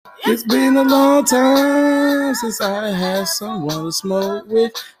It's been a long time since I had someone to smoke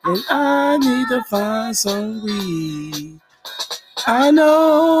with, and I need to find some weed. I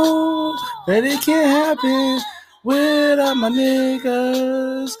know that it can't happen without my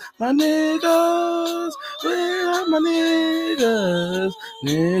niggas, without my niggas,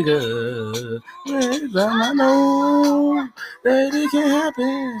 I know that it can't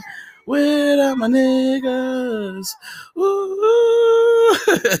happen without my niggas. Ooh.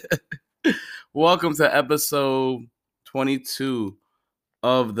 Welcome to episode 22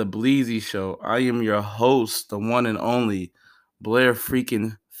 of the Bleezy Show. I am your host, the one and only Blair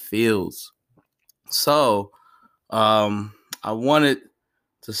freaking Fields. So, I wanted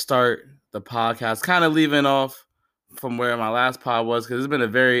to start the podcast kind of leaving off from where my last pod was because it's been a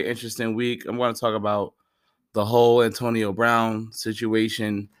very interesting week. I'm going to talk about the whole Antonio Brown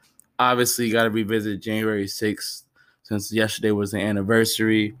situation. Obviously, got to revisit January 6th since yesterday was the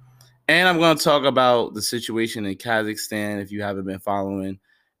anniversary. And I'm going to talk about the situation in Kazakhstan if you haven't been following.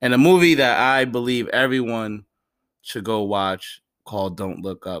 And a movie that I believe everyone should go watch called Don't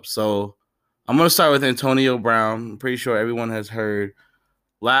Look Up. So I'm going to start with Antonio Brown. I'm pretty sure everyone has heard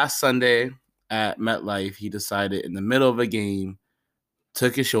last Sunday at MetLife, he decided in the middle of a game,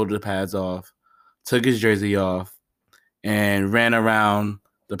 took his shoulder pads off, took his jersey off, and ran around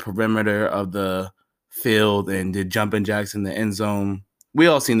the perimeter of the field and did jumping jacks in the end zone. We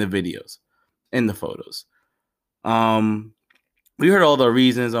all seen the videos and the photos. We heard all the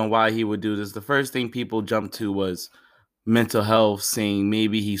reasons on why he would do this. The first thing people jumped to was mental health, saying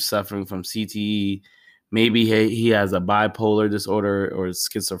maybe he's suffering from CTE, maybe he has a bipolar disorder or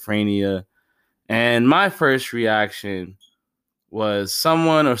schizophrenia. And my first reaction was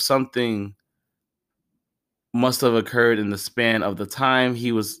someone or something must have occurred in the span of the time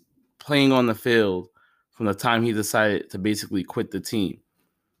he was playing on the field from the time he decided to basically quit the team.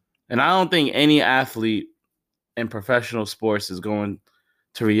 And I don't think any athlete in professional sports is going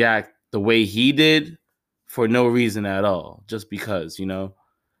to react the way he did for no reason at all, just because, you know.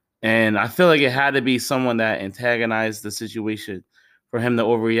 And I feel like it had to be someone that antagonized the situation for him to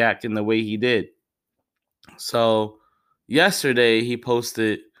overreact in the way he did. So yesterday he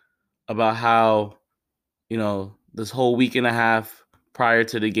posted about how, you know, this whole week and a half prior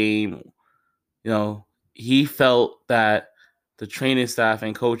to the game, you know, he felt that the training staff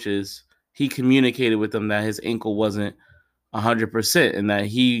and coaches, he communicated with them that his ankle wasn't 100% and that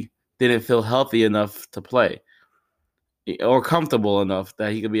he didn't feel healthy enough to play or comfortable enough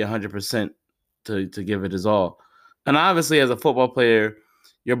that he could be 100% to give it his all. And obviously, as a football player,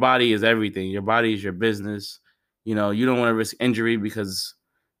 your body is everything. Your body is your business. You know, you don't want to risk injury because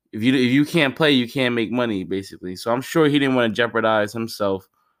if you can't play, you can't make money, basically. So I'm sure he didn't want to jeopardize himself,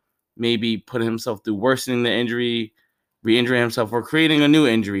 maybe put himself through worsening the injury, re-injuring himself, or creating a new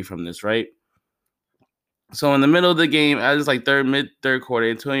injury from this, right? So in the middle of the game, as like mid-third quarter,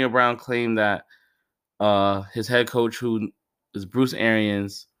 Antonio Brown claimed that his head coach, who is Bruce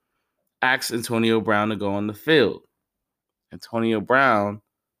Arians, asked Antonio Brown to go on the field. Antonio Brown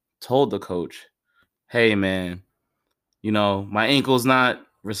told the coach, hey, man, you know, my ankle's not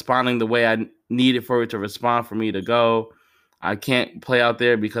responding the way I needed for it to respond for me to go. I can't play out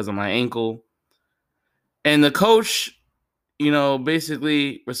there because of my ankle. And the coach, you know,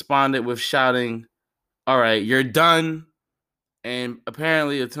 basically responded with shouting, all right, you're done. And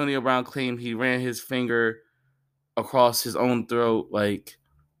apparently Antonio Brown claimed he ran his finger across his own throat, like,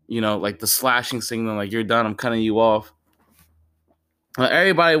 you know, like the slashing signal, like, you're done, I'm cutting you off.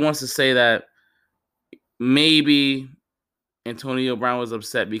 Everybody wants to say that maybe Antonio Brown was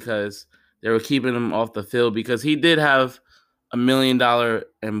upset because they were keeping him off the field because he did have $1 million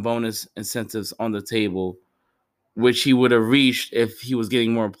in bonus incentives on the table, which he would have reached if he was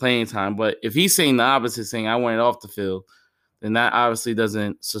getting more playing time. But if he's saying the opposite, saying I want it off the field, then that obviously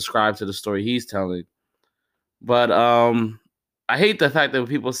doesn't subscribe to the story he's telling. But I hate the fact that when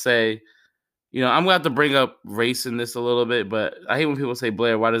people say, you know, I'm going to have to bring up race in this a little bit, but I hate when people say,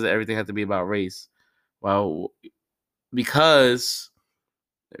 Blair, why does everything have to be about race? Well, because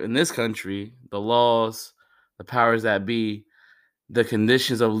in this country, the laws, the powers that be, the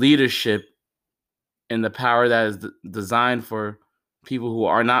conditions of leadership, and the power that is designed for people who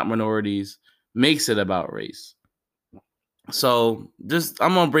are not minorities makes it about race. So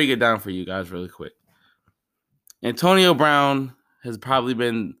I'm going to break it down for you guys really quick. Antonio Brown has probably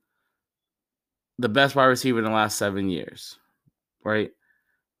been the best wide receiver in the last 7 years, right?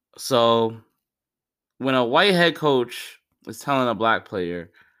 So when a white head coach is telling a black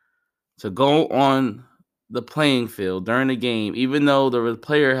player to go on the playing field during the game, even though the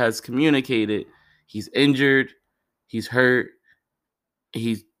player has communicated he's injured, he's hurt,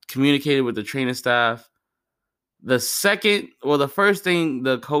 he communicated with the training staff. The first thing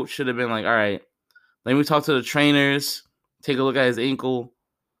the coach should have been like, all right, let me talk to the trainers, take a look at his ankle.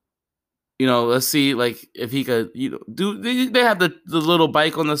 Let's see like if he could, do. They have the little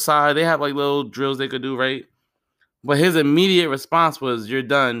bike on the side. They have like little drills they could do, right? But his immediate response was, "You're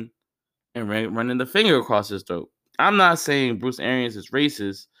done," and running the finger across his throat. I'm not saying Bruce Arians is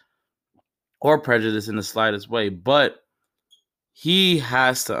racist or prejudiced in the slightest way, but he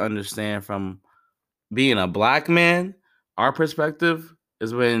has to understand from being a black man, our perspective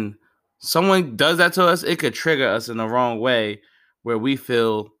is when someone does that to us, it could trigger us in the wrong way where we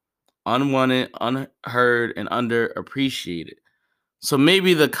feel unwanted, unheard, and underappreciated. So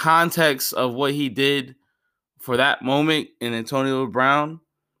maybe the context of what he did for that moment in Antonio Brown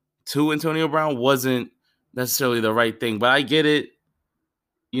wasn't necessarily the right thing. But I get it.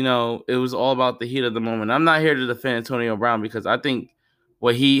 It was all about the heat of the moment. I'm not here to defend Antonio Brown because I think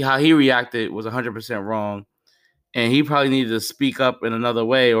how he reacted was 100% wrong. And he probably needed to speak up in another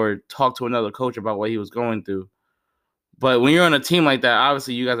way or talk to another coach about what he was going through. But when you're on a team like that,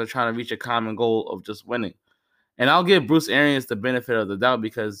 obviously you guys are trying to reach a common goal of just winning. And I'll give Bruce Arians the benefit of the doubt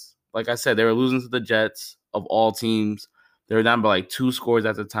because, like I said, they were losing to the Jets of all teams. They were down by like 2 scores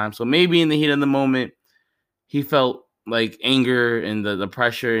at the time. So maybe in the heat of the moment, he felt like anger and the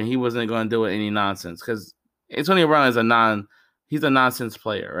pressure, and he wasn't going to do it any nonsense. Because Antonio Brown is he's a nonsense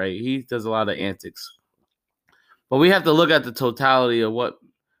player, right? He does a lot of antics. But we have to look at the totality of what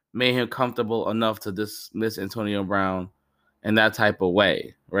made him comfortable enough to dismiss Antonio Brown in that type of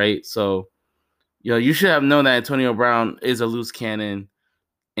way, right? So, you should have known that Antonio Brown is a loose cannon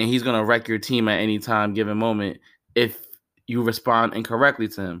and he's going to wreck your team at any time, given moment, if you respond incorrectly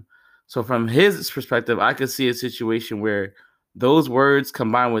to him. So from his perspective, I could see a situation where those words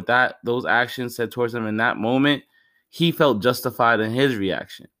combined with those actions said towards him in that moment, he felt justified in his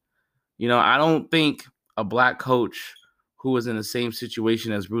reaction. I don't think a black coach who was in the same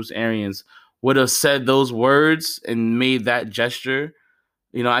situation as Bruce Arians would have said those words and made that gesture.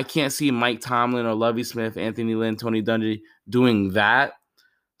 I can't see Mike Tomlin or Lovie Smith, Anthony Lynn, Tony Dungy doing that.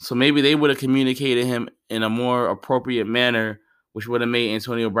 So maybe they would have communicated him in a more appropriate manner, which would have made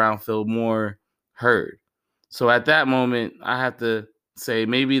Antonio Brown feel more heard. So at that moment, I have to say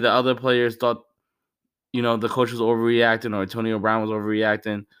maybe the other players thought, the coach was overreacting or Antonio Brown was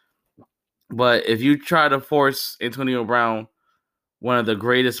overreacting. But if you try to force Antonio Brown, one of the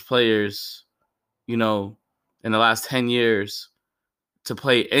greatest players, in the last 10 years, to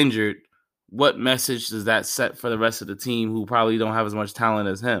play injured, what message does that set for the rest of the team who probably don't have as much talent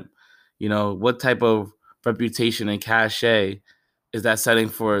as him? What type of reputation and cachet is that setting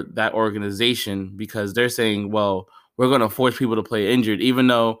for that organization? Because they're saying, well, we're going to force people to play injured, even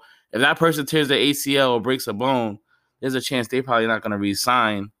though if that person tears their ACL or breaks a bone, there's a chance they're probably not going to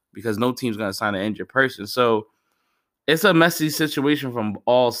re-sign because no team's going to sign an injured person. So it's a messy situation from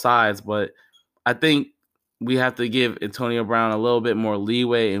all sides, but I think we have to give Antonio Brown a little bit more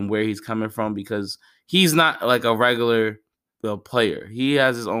leeway in where he's coming from because he's not like a regular player. He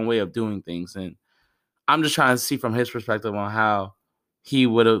has his own way of doing things. And I'm just trying to see from his perspective on how his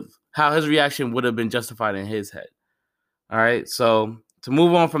reaction would have been justified in his head. All right. So to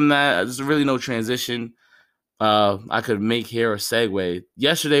move on from that, there's really no transition I could make here or segue.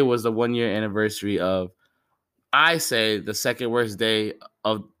 Yesterday was the 1-year anniversary of, I say, the second worst day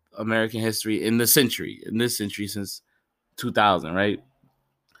of American history in this century since 2000, right?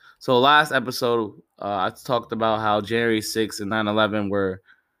 So last episode, I talked about how January 6th and 9/11 were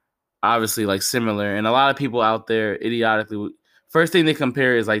obviously like similar, and a lot of people out there idiotically, first thing they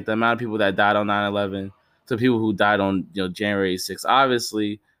compare is like the amount of people that died on 9/11 to people who died on January 6th.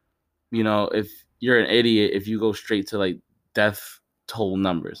 Obviously, if you're an idiot if you go straight to like death toll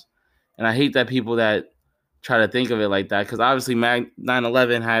numbers, and I hate that people that try to think of it like that, because obviously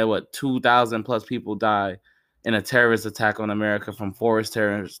 9/11 had 2,000 plus people die in a terrorist attack on America from forest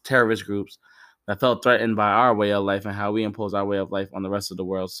terrorist groups that felt threatened by our way of life and how we impose our way of life on the rest of the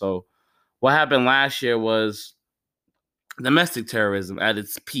world. So what happened last year was domestic terrorism at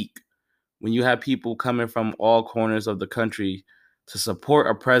its peak, when you have people coming from all corners of the country to support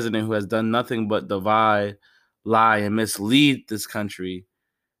a president who has done nothing but divide, lie, and mislead this country.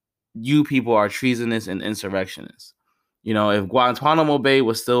 You people are treasonous and insurrectionists. If Guantanamo Bay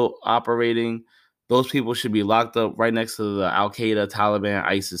was still operating, those people should be locked up right next to the Al Qaeda, Taliban,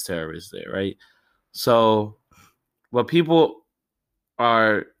 ISIS terrorists there, right? So what people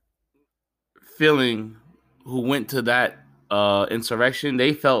are feeling who went to that insurrection,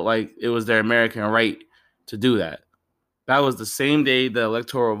 they felt like it was their American right to do that. That was the same day the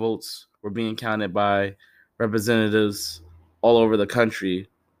electoral votes were being counted by representatives all over the country.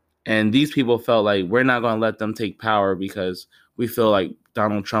 And these people felt like we're not going to let them take power because we feel like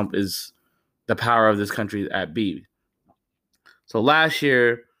Donald Trump is the power of this country at B. So last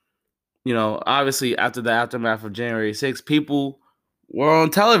year, obviously after the aftermath of January 6th, people were on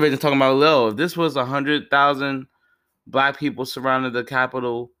television talking about, if this was 100,000 black people surrounded the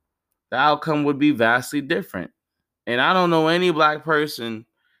Capitol, the outcome would be vastly different. And I don't know any black person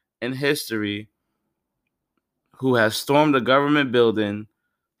in history who has stormed a government building,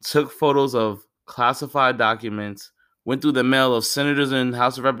 took photos of classified documents, went through the mail of senators and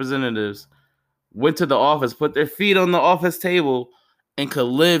House of Representatives, went to the office, put their feet on the office table, and could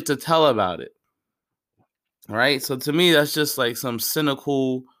live to tell about it. Right? So to me, that's just like some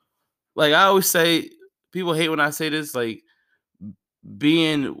cynical, like I always say, people hate when I say this, like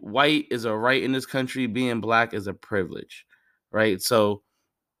being white is a right in this country, being black is a privilege. Right? So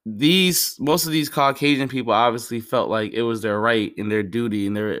most of these Caucasian people obviously felt like it was their right and their duty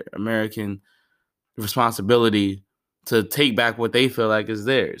and their American responsibility to take back what they feel like is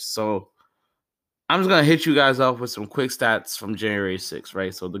theirs. So I'm just going to hit you guys off with some quick stats from January 6th,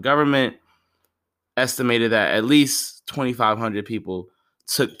 right? So the government estimated that at least 2,500 people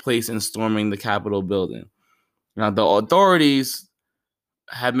took place in storming the Capitol building. Now, the authorities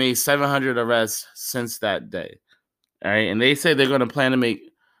have made 700 arrests since that day. All right. And they say they're going to plan to make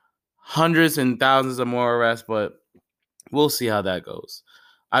hundreds and thousands of more arrests, but we'll see how that goes.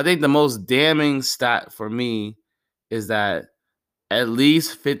 I think the most damning stat for me is that at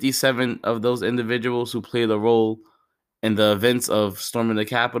least 57 of those individuals who played a role in the events of storming the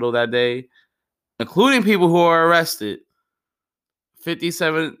Capitol that day, including people who are arrested,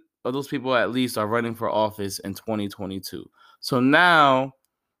 57 of those people at least are running for office in 2022. So now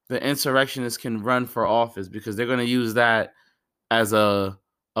the insurrectionists can run for office because they're going to use that as a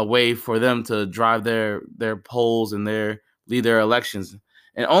way for them to drive their polls and lead their elections.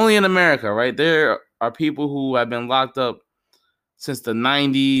 And only in America, right? There are people who have been locked up since the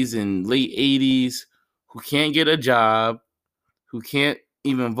 90s and late 80s who can't get a job, who can't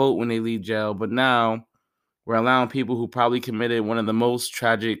even vote when they leave jail. But now we're allowing people who probably committed one of the most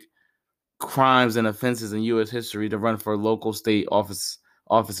tragic crimes and offenses in U.S. history to run for local state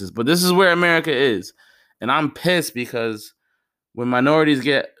offices. But this is where America is. And I'm pissed because when minorities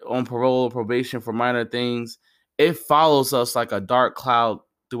get on parole or probation for minor things, it follows us like a dark cloud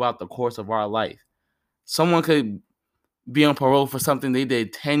throughout the course of our life. Someone could be on parole for something they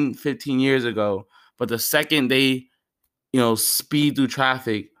did 10, 15 years ago, but the second they, speed through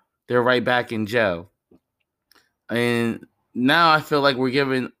traffic, they're right back in jail. And now I feel like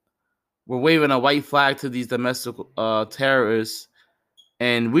we're waving a white flag to these domestic terrorists,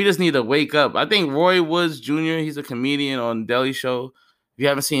 and we just need to wake up. I think Roy Woods Jr., he's a comedian on Daily Show. If you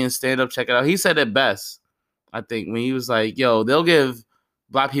haven't seen his stand-up, check it out. He said it best, I think, when he was like, they'll give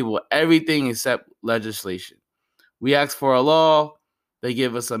black people everything except legislation. We ask for a law, they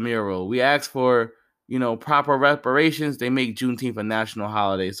give us a mural. We ask for, proper reparations, they make Juneteenth a national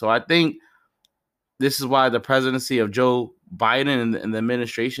holiday. So I think this is why the presidency of Joe Biden and the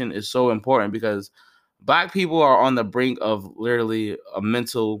administration is so important, because black people are on the brink of literally a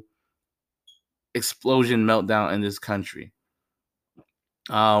mental explosion meltdown in this country.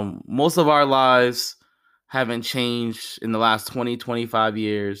 Most of our lives haven't changed in the last 20, 25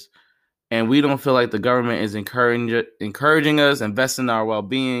 years. And we don't feel like the government is encouraging us, investing in our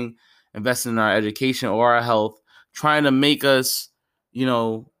well-being, investing in our education or our health, trying to make us,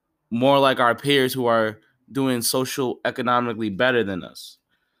 more like our peers who are doing social economically better than us.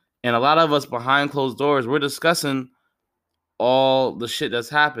 And a lot of us behind closed doors, we're discussing all the shit that's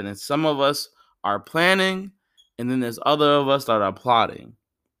happened. And some of us are planning, and then there's other of us that are plotting.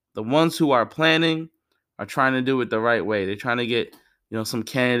 The ones who are planning are trying to do it the right way. They're trying to get, some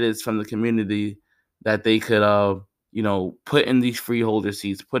candidates from the community that they could, put in these freeholder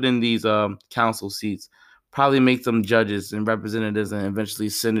seats, put in these council seats, probably make them judges and representatives and eventually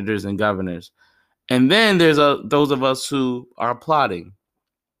senators and governors. And then there's those of us who are plotting.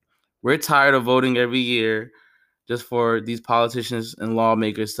 We're tired of voting every year just for these politicians and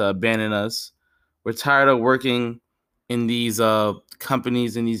lawmakers to abandon us. We're tired of working in these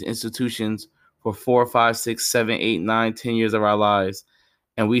companies and these institutions for 4, 5, 6, 7, 8, 9, 10 years of our lives.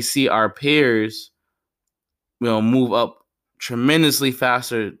 And we see our peers, move up tremendously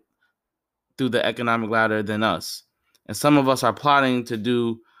faster through the economic ladder than us. And some of us are plotting to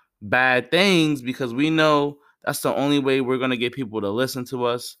do bad things because we know that's the only way we're going to get people to listen to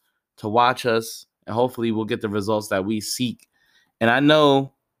us, to watch us, and hopefully we'll get the results that we seek. And I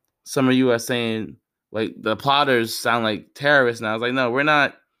know some of you are saying, like, the plotters sound like terrorists now. I was like, no, we're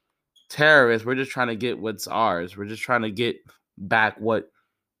not terrorists. We're just trying to get what's ours. We're just trying to get back what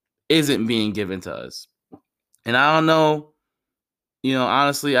isn't being given to us. And I don't know,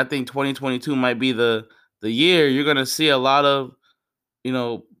 honestly, I think 2022 might be the year you're gonna see a lot of, you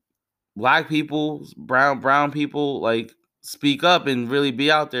know, black people, brown people like speak up and really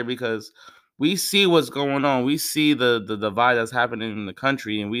be out there, because we see what's going on. We see the divide that's happening in the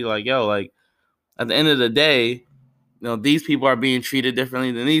country, and we like, yo, like at the end of the day, these people are being treated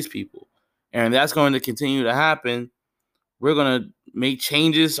differently than these people. And that's going to continue to happen. We're going to make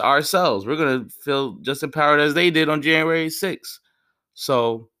changes ourselves. We're going to feel just empowered as they did on January 6th.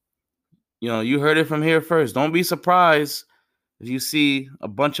 So, you heard it from here first. Don't be surprised if you see a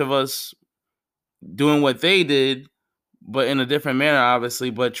bunch of us doing what they did, but in a different manner, obviously,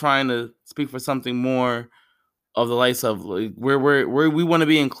 but trying to speak for something more of the likes of, like, we want to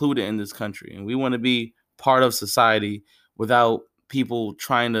be included in this country, and we want to be part of society without people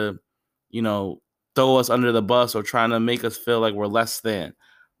trying to, throw us under the bus or trying to make us feel like we're less than,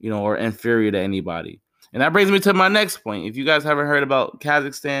 or inferior to anybody. And that brings me to my next point. If you guys haven't heard about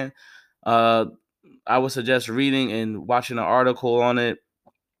Kazakhstan, uh, I would suggest reading and watching an article on it,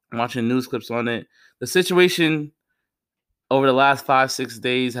 watching news clips on it. The situation over the last 5-6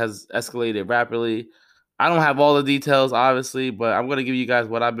 days has escalated rapidly. I don't have all the details, obviously, but I'm going to give you guys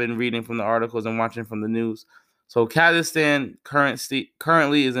what I've been reading from the articles and watching from the news. So Kazakhstan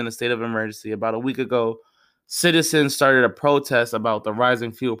currently is in a state of emergency. About a week ago, citizens started a protest about the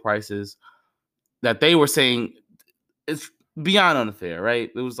rising fuel prices that they were saying it's beyond unfair, right?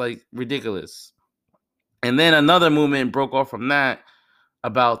 It was like ridiculous. And then another movement broke off from that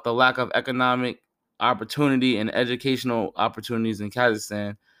about the lack of economic opportunity and educational opportunities in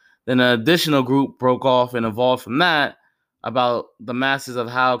Kazakhstan. Then an additional group broke off and evolved from that about the masses of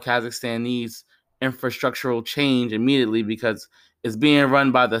how Kazakhstan needs infrastructural change immediately, because it's being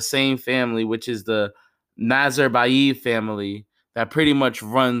run by the same family, which is the Nazarbayev family, that pretty much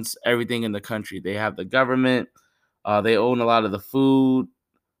runs everything in the country. They have the government, they own a lot of the food,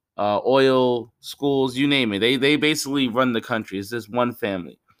 oil, schools, you name it. They basically run the country. It's just one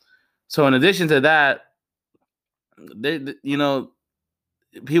family. So in addition to that,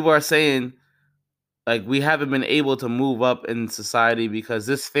 people are saying, like, we haven't been able to move up in society because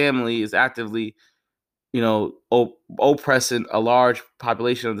this family is actively, oppressing a large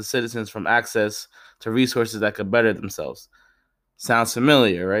population of the citizens from access to resources that could better themselves. Sounds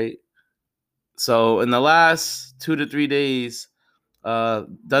familiar, right? So in the last 2 to 3 days,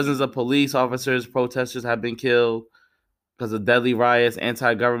 dozens of police officers, protesters have been killed because of deadly riots,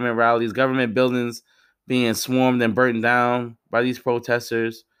 anti-government rallies, government buildings being swarmed and burnt down by these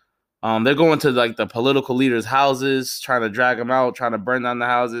protesters. They're going to like the political leaders' houses, trying to drag them out, trying to burn down the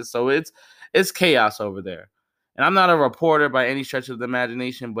houses. So it's chaos over there. And I'm not a reporter by any stretch of the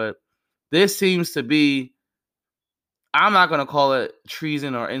imagination, but this seems to be, I'm not going to call it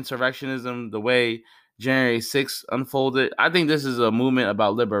treason or insurrectionism the way January 6th unfolded. I think this is a movement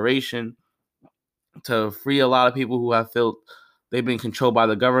about liberation, to free a lot of people who have felt they've been controlled by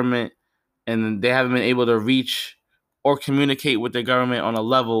the government and they haven't been able to reach or communicate with the government on a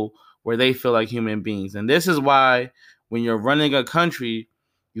level where they feel like human beings. And this is why when you're running a country,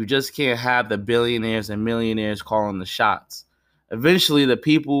 you just can't have the billionaires and millionaires calling the shots. Eventually, the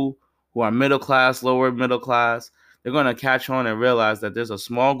people who are middle class, lower middle class, they're going to catch on and realize that there's a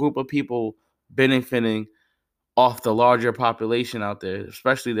small group of people benefiting off the larger population out there,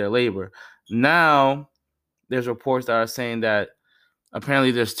 especially their labor. Now, there's reports that are saying that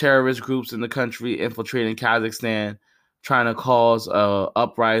apparently there's terrorist groups in the country infiltrating Kazakhstan, trying to cause a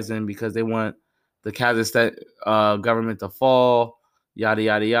uprising because they want the Kazakhstan government to fall, yada,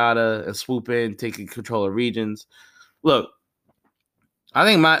 yada, yada, and swoop in, taking control of regions. Look, I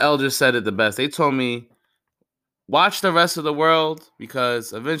think my elders said it the best. They told me, watch the rest of the world,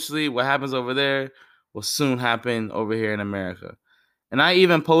 because eventually what happens over there will soon happen over here in America. And I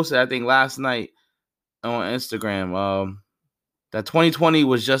even posted, I think last night on Instagram, that 2020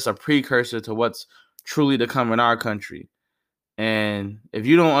 was just a precursor to what's truly to come in our country. And if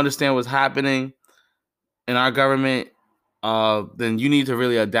you don't understand what's happening in our government, then you need to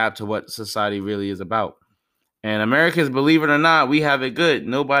really adapt to what society really is about. And Americans, believe it or not, we have it good.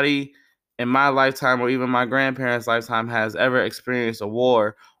 Nobody in my lifetime or even my grandparents' lifetime has ever experienced a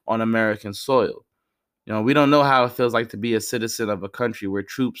war on American soil. We don't know how it feels like to be a citizen of a country where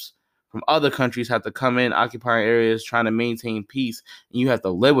troops from other countries have to come in, occupying areas, trying to maintain peace, and you have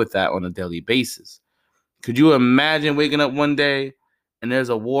to live with that on a daily basis. Could you imagine waking up one day and there's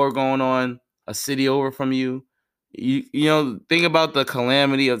a war going on a city over from you? Think about the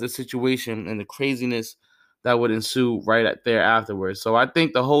calamity of the situation and the craziness that would ensue right there afterwards. So I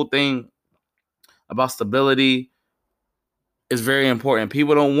think the whole thing about stability is very important.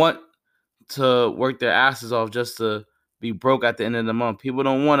 People don't want to work their asses off just to be broke at the end of the month. People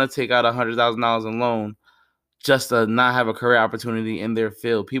don't want to take out $100,000 in loan just to not have a career opportunity in their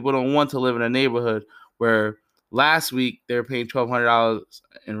field. People don't want to live in a neighborhood where last week they were paying $1,200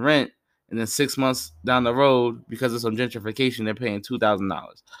 in rent, and then 6 months down the road, because of some gentrification, they're paying $2,000.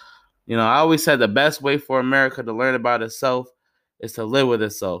 I always said the best way for America to learn about itself is to live with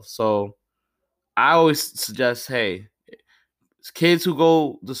itself. So I always suggest, hey, kids who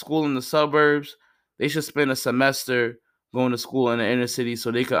go to school in the suburbs, they should spend a semester going to school in the inner city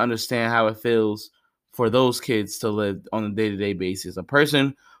so they can understand how it feels for those kids to live on a day-to-day basis. A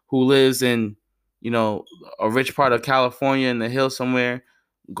person who lives in, a rich part of California in the hills somewhere,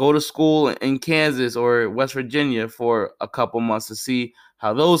 go to school in Kansas or West Virginia for a couple months to see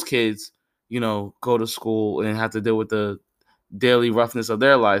how those kids, go to school and have to deal with the daily roughness of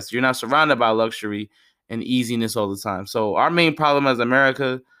their lives. You're not surrounded by luxury and easiness all the time. So our main problem as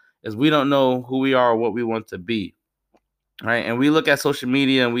America is we don't know who we are or what we want to be, right? And we look at social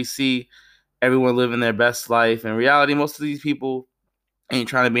media and we see everyone living their best life. In reality, most of these people ain't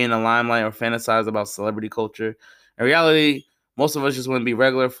trying to be in the limelight or fantasize about celebrity culture. In reality, most of us just want to be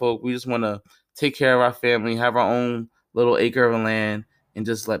regular folk. We just want to take care of our family, have our own little acre of land, and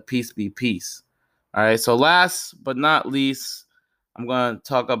just let peace be peace. All right. So last but not least, I'm going to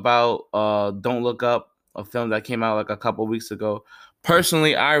talk about Don't Look Up, a film that came out like a couple weeks ago.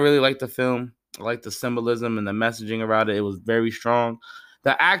 Personally, I really like the film. I like the symbolism and the messaging around it. It was very strong.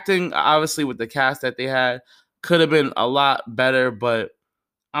 The acting, obviously, with the cast that they had, could have been a lot better, but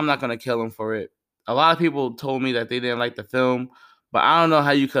I'm not going to kill them for it. A lot of people told me that they didn't like the film, but I don't know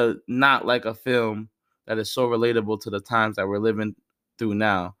how you could not like a film that is so relatable to the times that we're living through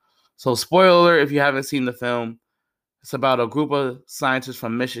now. So, spoiler alert, if you haven't seen the film, it's about a group of scientists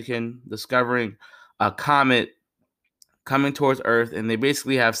from Michigan discovering a comet coming towards Earth, and they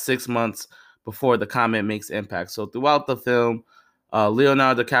basically have 6 months before the comet makes impact. So throughout the film,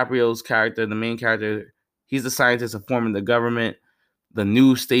 Leonardo DiCaprio's character, the main character, he's the scientist informing the government, the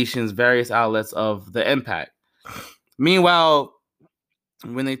news stations, various outlets of the impact. Meanwhile,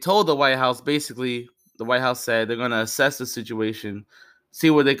 when they told the White House, basically, the White House said they're going to assess the situation, see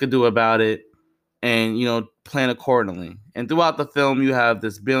what they could do about it, and, plan accordingly. And throughout the film, you have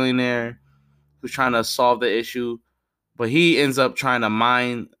this billionaire who's trying to solve the issue, but he ends up trying to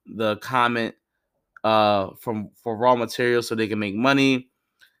mine the comet for raw materials so they can make money.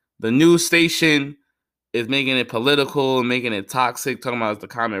 The news station is making it political and making it toxic, talking about is the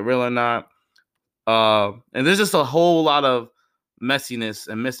comet real or not. And there's just a whole lot of messiness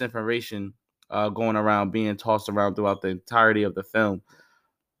and misinformation going around, being tossed around throughout the entirety of the film.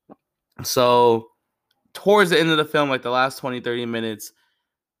 So towards the end of the film, like the last 20, 30 minutes,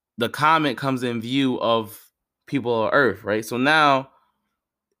 the comet comes in view of people on Earth, right? So now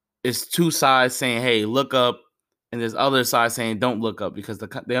it's two sides saying, hey, look up, and there's other side saying don't look up because they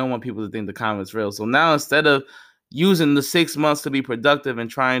don't want people to think the comet's real. So now instead of using the 6 months to be productive and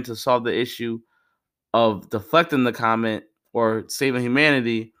trying to solve the issue of deflecting the comet or saving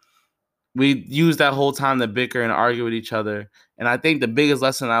humanity, we used that whole time to bicker and argue with each other. And I think the biggest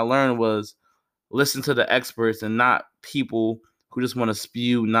lesson I learned was listen to the experts and not people who just want to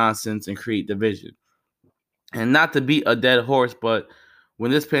spew nonsense and create division. And not to beat a dead horse, but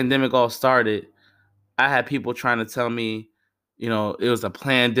when this pandemic all started, I had people trying to tell me, it was a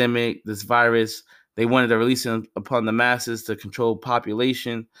pandemic, this virus. They wanted to release it upon the masses to control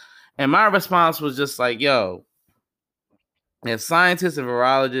population. And my response was just like, yo, if scientists and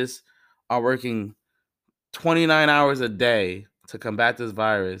virologists are working 29 hours a day to combat this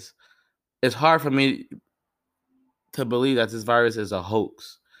virus, it's hard for me to believe that this virus is a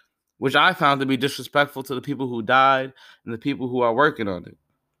hoax, which I found to be disrespectful to the people who died and the people who are working on it.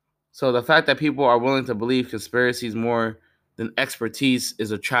 So the fact that people are willing to believe conspiracies more than expertise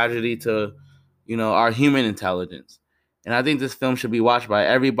is a tragedy to, our human intelligence. And I think this film should be watched by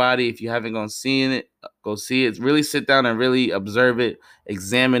everybody. If you haven't gone seeing it, go see it. Really sit down and really observe it,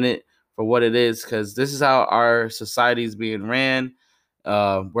 examine it for what it is, because this is how our society is being ran.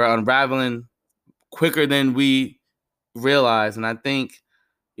 We're unraveling quicker than we realize. And I think,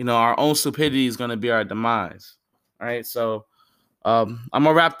 our own stupidity is going to be our demise. All right. So I'm going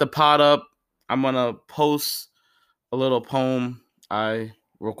to wrap the pod up. I'm going to post a little poem I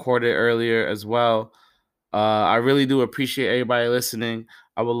recorded earlier as well. I really do appreciate everybody listening.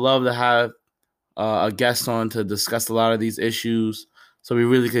 I would love to have a guest on to discuss a lot of these issues so we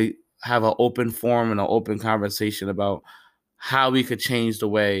really could have an open forum and an open conversation about how we could change the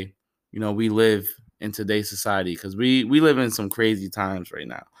way, we live in today's society, because we live in some crazy times right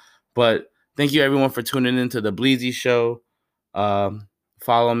now. But thank you everyone for tuning into the Bleezy Show.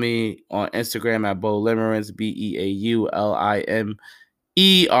 Follow me on Instagram at Beau Limerence,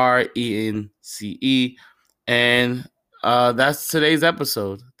 BeauLimerence. And that's today's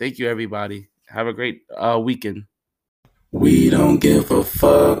episode. Thank you, everybody. Have a great weekend. We don't give a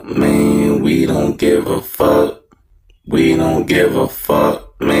fuck, man. We don't give a fuck. We don't give a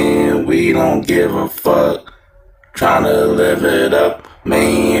fuck, man. We don't give a fuck. Tryna live it up,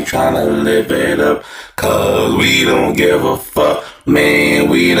 man. Tryna live it up. Cause we don't give a fuck, man.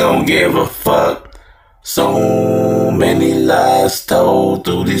 We don't give a fuck. So many lies told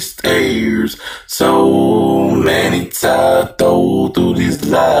through these stairs. So many times told through these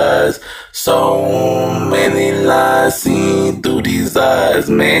lies. So many lies seen through these eyes,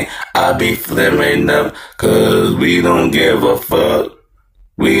 man. I be flaring up cause we don't give a fuck.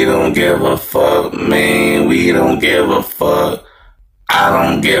 We don't give a fuck, man. We don't give a fuck. I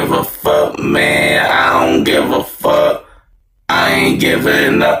don't give a fuck, man. I don't give a fuck. I ain't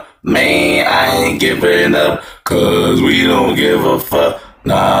giving up, man. I ain't giving up. Cause we don't give a fuck.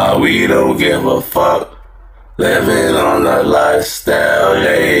 Nah, we don't give a fuck. Living on the lifestyle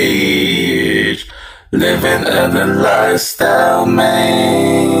age. Living on the lifestyle,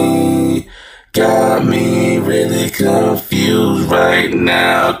 man. Got me really confused right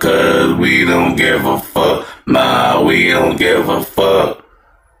now. Cause we don't give a fuck. Nah, we don't give a fuck.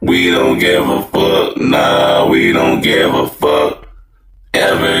 We don't give a fuck. Nah, we don't give a fuck.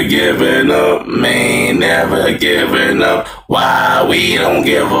 Ever giving up, man, never giving up. Why we don't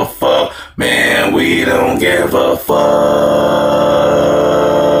give a fuck, man, we don't give a fuck.